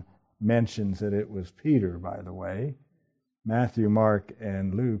John mentions that it was Peter, by the way. Matthew, Mark,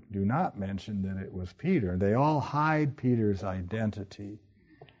 and Luke do not mention that it was Peter. They all hide Peter's identity.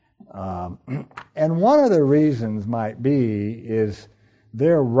 And one of the reasons might be is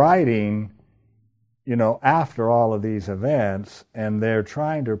they're writing, after all of these events, and they're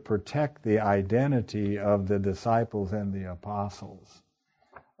trying to protect the identity of the disciples and the apostles.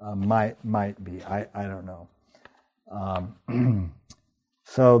 Might be. I don't know.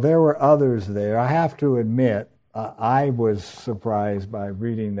 So there were others there. I have to admit, I was surprised by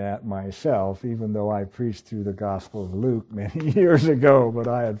reading that myself, even though I preached through the Gospel of Luke many years ago, but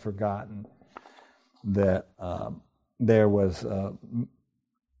I had forgotten that there was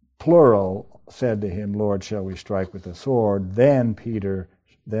plural said to him, "Lord, shall we strike with the sword?" Then Peter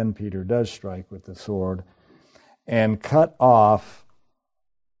does strike with the sword and cut off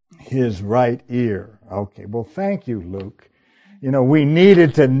his right ear. Okay, well, thank you, Luke. We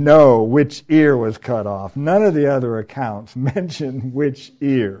needed to know which ear was cut off. None of the other accounts mention which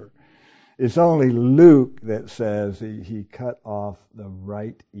ear. It's only Luke that says he cut off the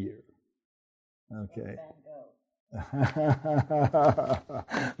right ear. Okay.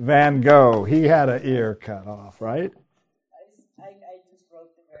 Van Gogh, he had an ear cut off, right? I just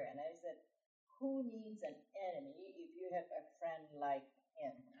wrote to her and I said, who needs an enemy if you have a friend like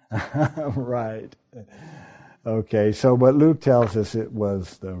him? Right. Okay, so but Luke tells us it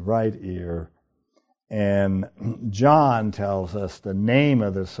was the right ear, and John tells us the name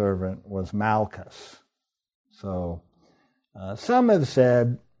of the servant was Malchus. So some have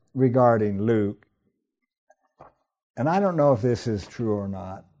said regarding Luke, and I don't know if this is true or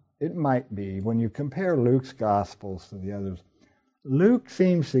not, it might be, when you compare Luke's Gospels to the others, Luke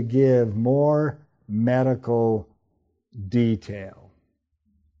seems to give more medical detail.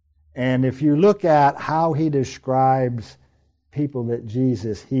 And if you look at how he describes people that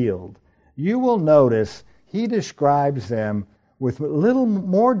Jesus healed, you will notice he describes them with a little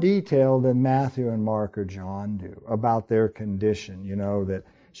more detail than Matthew and Mark or John do about their condition. You know, that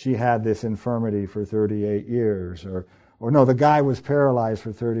she had this infirmity for 38 years, or no, the guy was paralyzed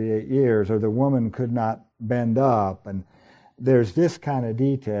for 38 years, or the woman could not bend up. And there's this kind of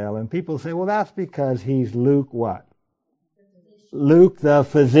detail. And people say, well, that's because he's Luke what? Luke the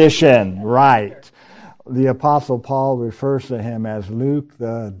physician, right. The Apostle Paul refers to him as Luke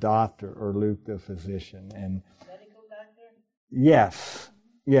the doctor or Luke the physician. And Medical doctor? Yes,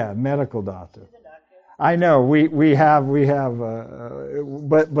 yeah, medical doctor. I know we have,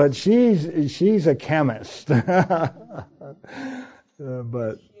 but she's a chemist.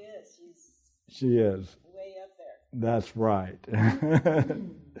 But she is way up there. That's right.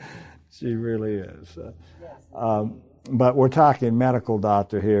 She really is. But we're talking medical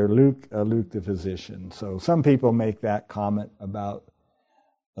doctor here, Luke the physician. So some people make that comment about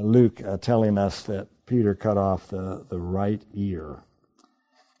Luke telling us that Peter cut off the right ear.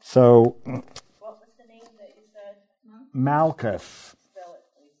 So, what was the name that you said? Malchus. Spell it,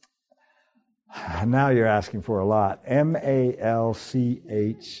 please. Now you're asking for a lot. Malchus. Malchus,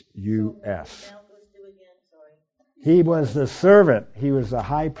 do again, sorry. He was the servant. He was the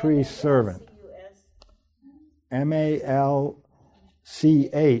high priest's servant. Malchus.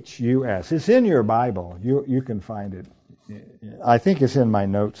 It's in your Bible. You can find it. I think it's in my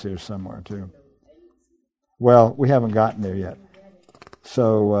notes here somewhere too. Well, we haven't gotten there yet.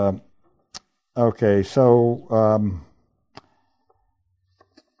 So, okay. So,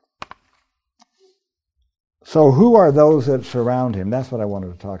 so who are those that surround him? That's what I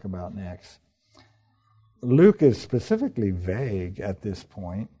wanted to talk about next. Luke is specifically vague at this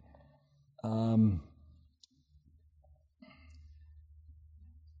point.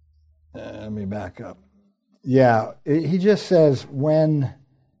 Let me back up. Yeah, he just says, when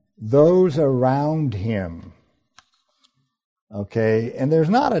those around him. Okay, and there's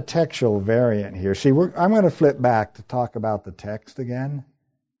not a textual variant here. See, I'm going to flip back to talk about the text again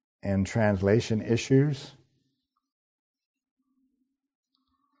and translation issues.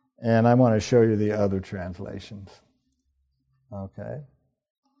 And I want to show you the other translations. Okay.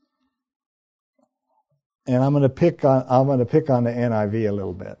 And I'm going to pick on the NIV a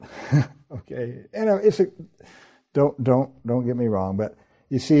little bit. Okay. And don't get me wrong, but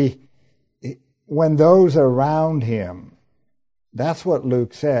you see, when those around him, that's what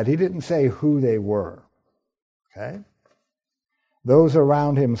Luke said. He didn't say who they were. Okay? Those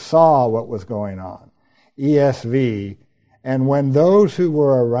around him saw what was going on. ESV, and when those who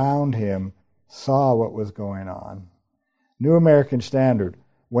were around him saw what was going on. New American Standard,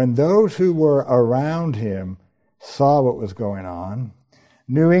 when those who were around him saw what was going on.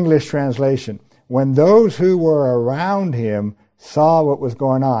 New English Translation, when those who were around him saw what was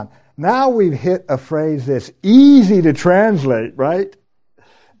going on. Now we've hit a phrase that's easy to translate, right?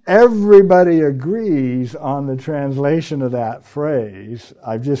 Everybody agrees on the translation of that phrase.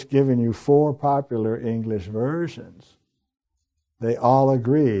 I've just given you 4 popular English versions. They all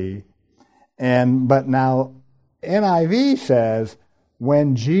agree. But now NIV says,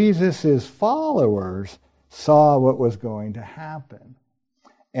 when Jesus' followers saw what was going to happen.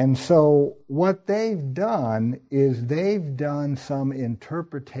 And so what they've done is they've done some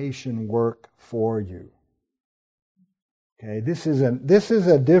interpretation work for you. Okay, this is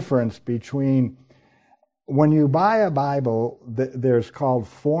a difference between when you buy a Bible, there's called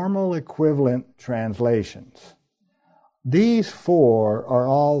formal equivalent translations. These 4 are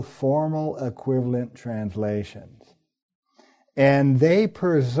all formal equivalent translations. And they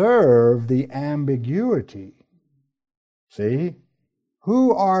preserve the ambiguity. See?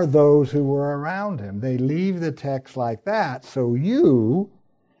 Who are those who were around him? They leave the text like that, so you,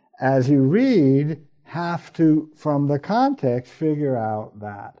 as you read, have to, from the context, figure out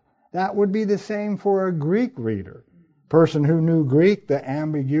that. That would be the same for a Greek reader. Person who knew Greek, the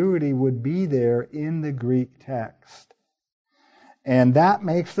ambiguity would be there in the Greek text. And that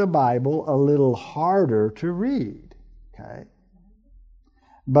makes the Bible a little harder to read. Okay?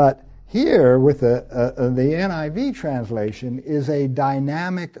 But here, with the NIV translation, is a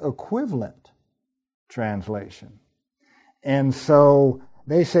dynamic equivalent translation. And so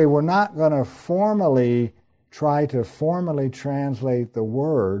they say we're not going to try to formally translate the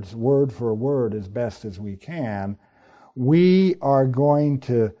words, word for word, as best as we can. We are going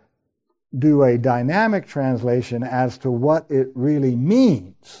to do a dynamic translation as to what it really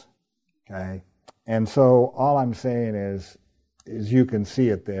means. Okay? And so all I'm saying is you can see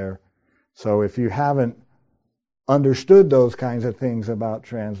it there. So if you haven't understood those kinds of things about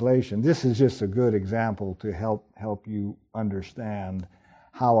translation, this is just a good example to help you understand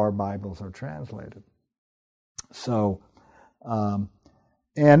how our Bibles are translated. So,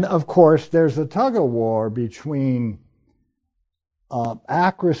 and of course, there's a tug-of-war between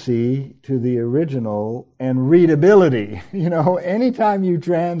accuracy to the original and readability. You know, anytime you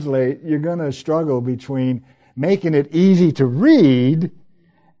translate, you're going to struggle between making it easy to read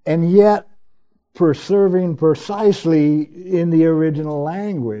and yet preserving precisely in the original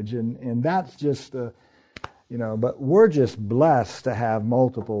language. And that's just, but we're just blessed to have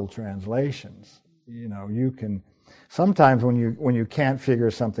multiple translations. You know, you can, sometimes when you can't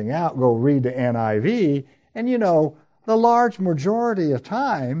figure something out, go read the NIV, and the large majority of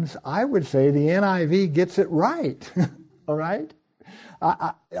times, I would say the NIV gets it right. All right?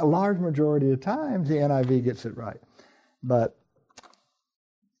 A large majority of times, the NIV gets it right. But,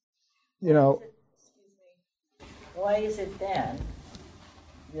 Why is it then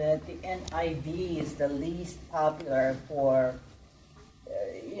that the NIV is the least popular for,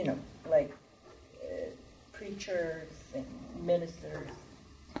 preachers and ministers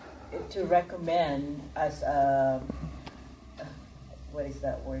to recommend as a, what is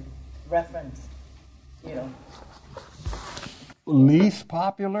that word? Reference, Least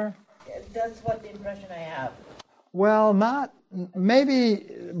popular? That's what the impression I have. Well, maybe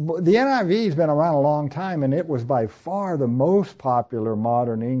the NIV has been around a long time, and it was by far the most popular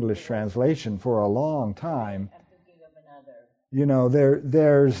modern English translation for a long time. I'm thinking of another.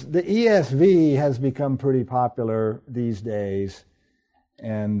 There's the ESV has become pretty popular these days,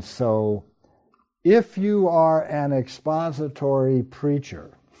 and so if you are an expository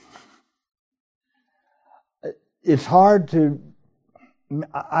preacher, it's hard to.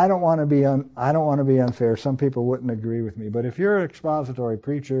 I don't want to be unfair. Some people wouldn't agree with me, but if you're an expository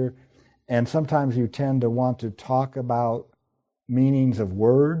preacher, and sometimes you tend to want to talk about meanings of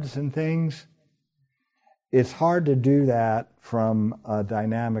words and things, it's hard to do that from a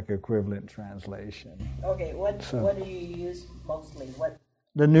dynamic equivalent translation. Okay, what do you use mostly?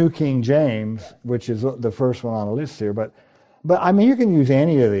 The New King James, which is the first one on the list here, but I mean you can use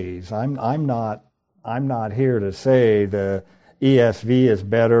any of these. I'm not here to say the ESV is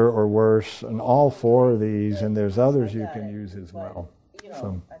better or worse, and all four of these, and there's others you can use as well.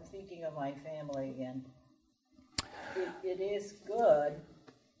 I'm thinking of my family again. It is good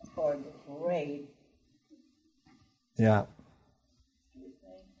or great. Yeah.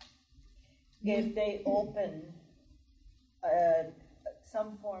 If they open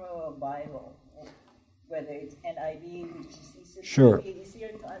some form of a Bible, whether it's NIV, which is easier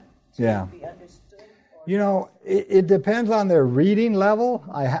to be understood. It depends on their reading level.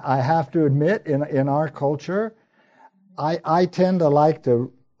 I have to admit, in our culture, I tend to like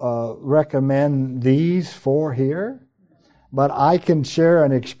to recommend these four here. But I can share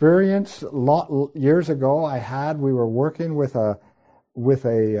an experience. Years ago, we were working with a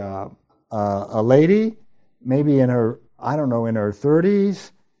lady, maybe in her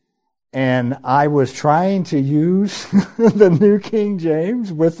 30s. And I was trying to use the New King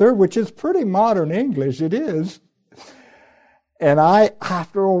James with her, which is pretty modern English, it is. And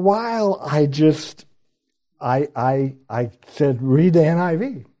after a while, I said, read the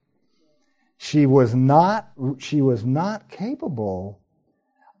NIV. She was not capable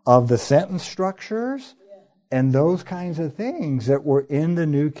of the sentence structures and those kinds of things that were in the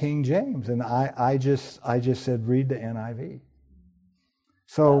New King James. And I just said, read the NIV.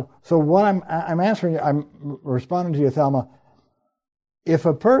 So what I'm answering, I'm responding to you, Thelma. If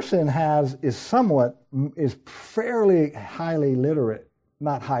a person is fairly highly literate,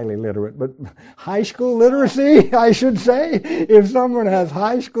 not highly literate, but high school literacy, I should say. If someone has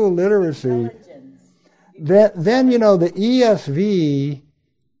high school literacy, then the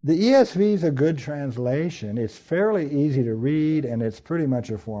ESV is a good translation. It's fairly easy to read, and it's pretty much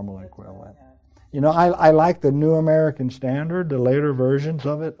a formal equivalent. I like the New American Standard. The later versions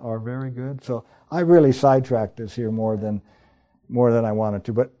of it are very good. So I really sidetracked this here more than I wanted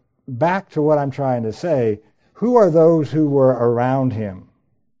to. But back to what I'm trying to say, who are those who were around him?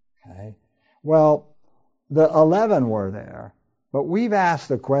 Okay. Well, the 11 were there, but we've asked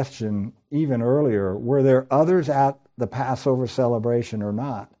the question even earlier, were there others at the Passover celebration or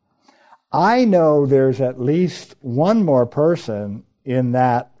not? I know there's at least one more person in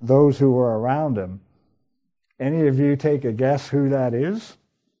that, those who were around him. Any of you take a guess who that is?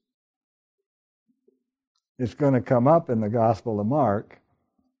 It's going to come up in the Gospel of Mark.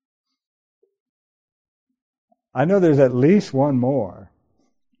 I know there's at least one more.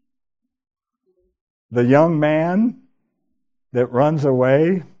 The young man that runs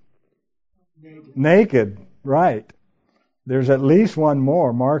away naked, right. There's at least one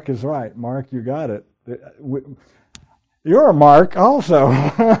more. Mark is right. Mark, you got it. You're a Mark also.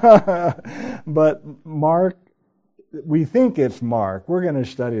 But Mark, we think it's Mark. We're going to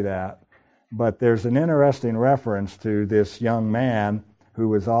study that. But there's an interesting reference to this young man who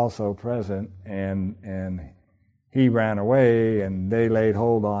was also present, and he ran away, and they laid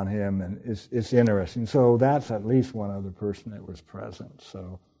hold on him, and it's interesting. So that's at least one other person that was present.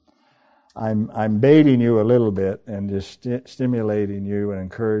 So I'm baiting you a little bit and just stimulating you and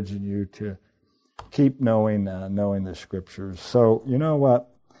encouraging you to keep knowing the Scriptures. So you know what?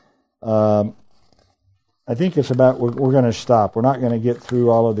 I think it's about we're going to stop. We're not going to get through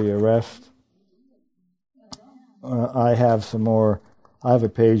all of the arrest. I have some more. I have a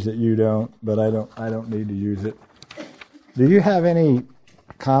page that you don't, but I don't need to use it. Do you have any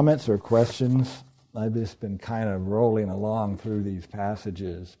comments or questions? I've just been kind of rolling along through these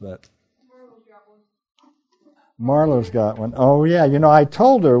passages, but Marlo's got one. Oh, yeah. I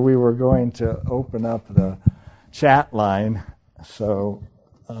told her we were going to open up the chat line, so,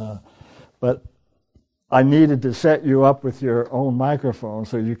 but I needed to set you up with your own microphone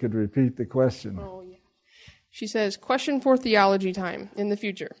so you could repeat the question. Oh, yeah. She says, question for theology time in the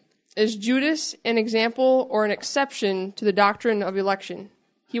future. Is Judas an example or an exception to the doctrine of election?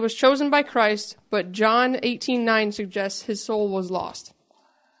 He was chosen by Christ, but John 18:9 suggests his soul was lost.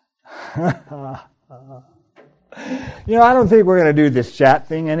 I don't think we're going to do this chat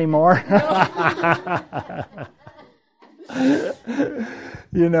thing anymore.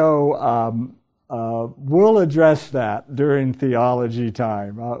 We'll address that during theology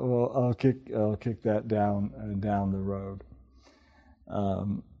time. I'll kick that down the road.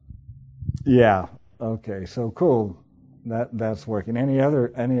 Yeah. Okay. So cool. That's working. Any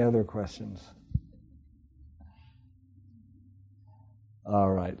other questions?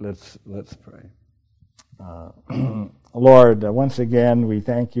 All right. Let's pray. Lord, once again, we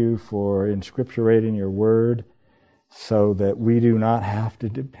thank you for inscripturating your word so that we do not have to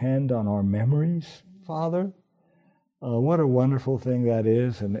depend on our memories, Father. What a wonderful thing that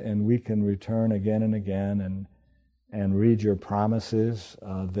is, and we can return again and again and read your promises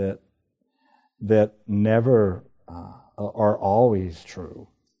that never are always true,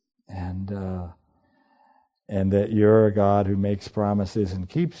 and that you're a God who makes promises and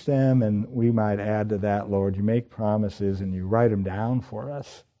keeps them, and we might add to that, Lord, you make promises and you write them down for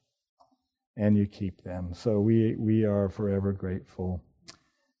us, and you keep them. So we are forever grateful.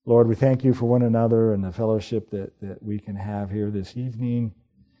 Lord, we thank you for one another and the fellowship that we can have here this evening.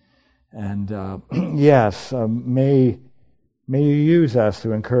 And yes, may you use us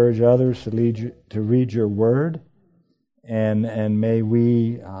to encourage others to read your word, and may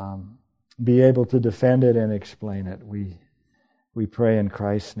we be able to defend it and explain it. We pray in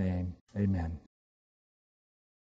Christ's name. Amen.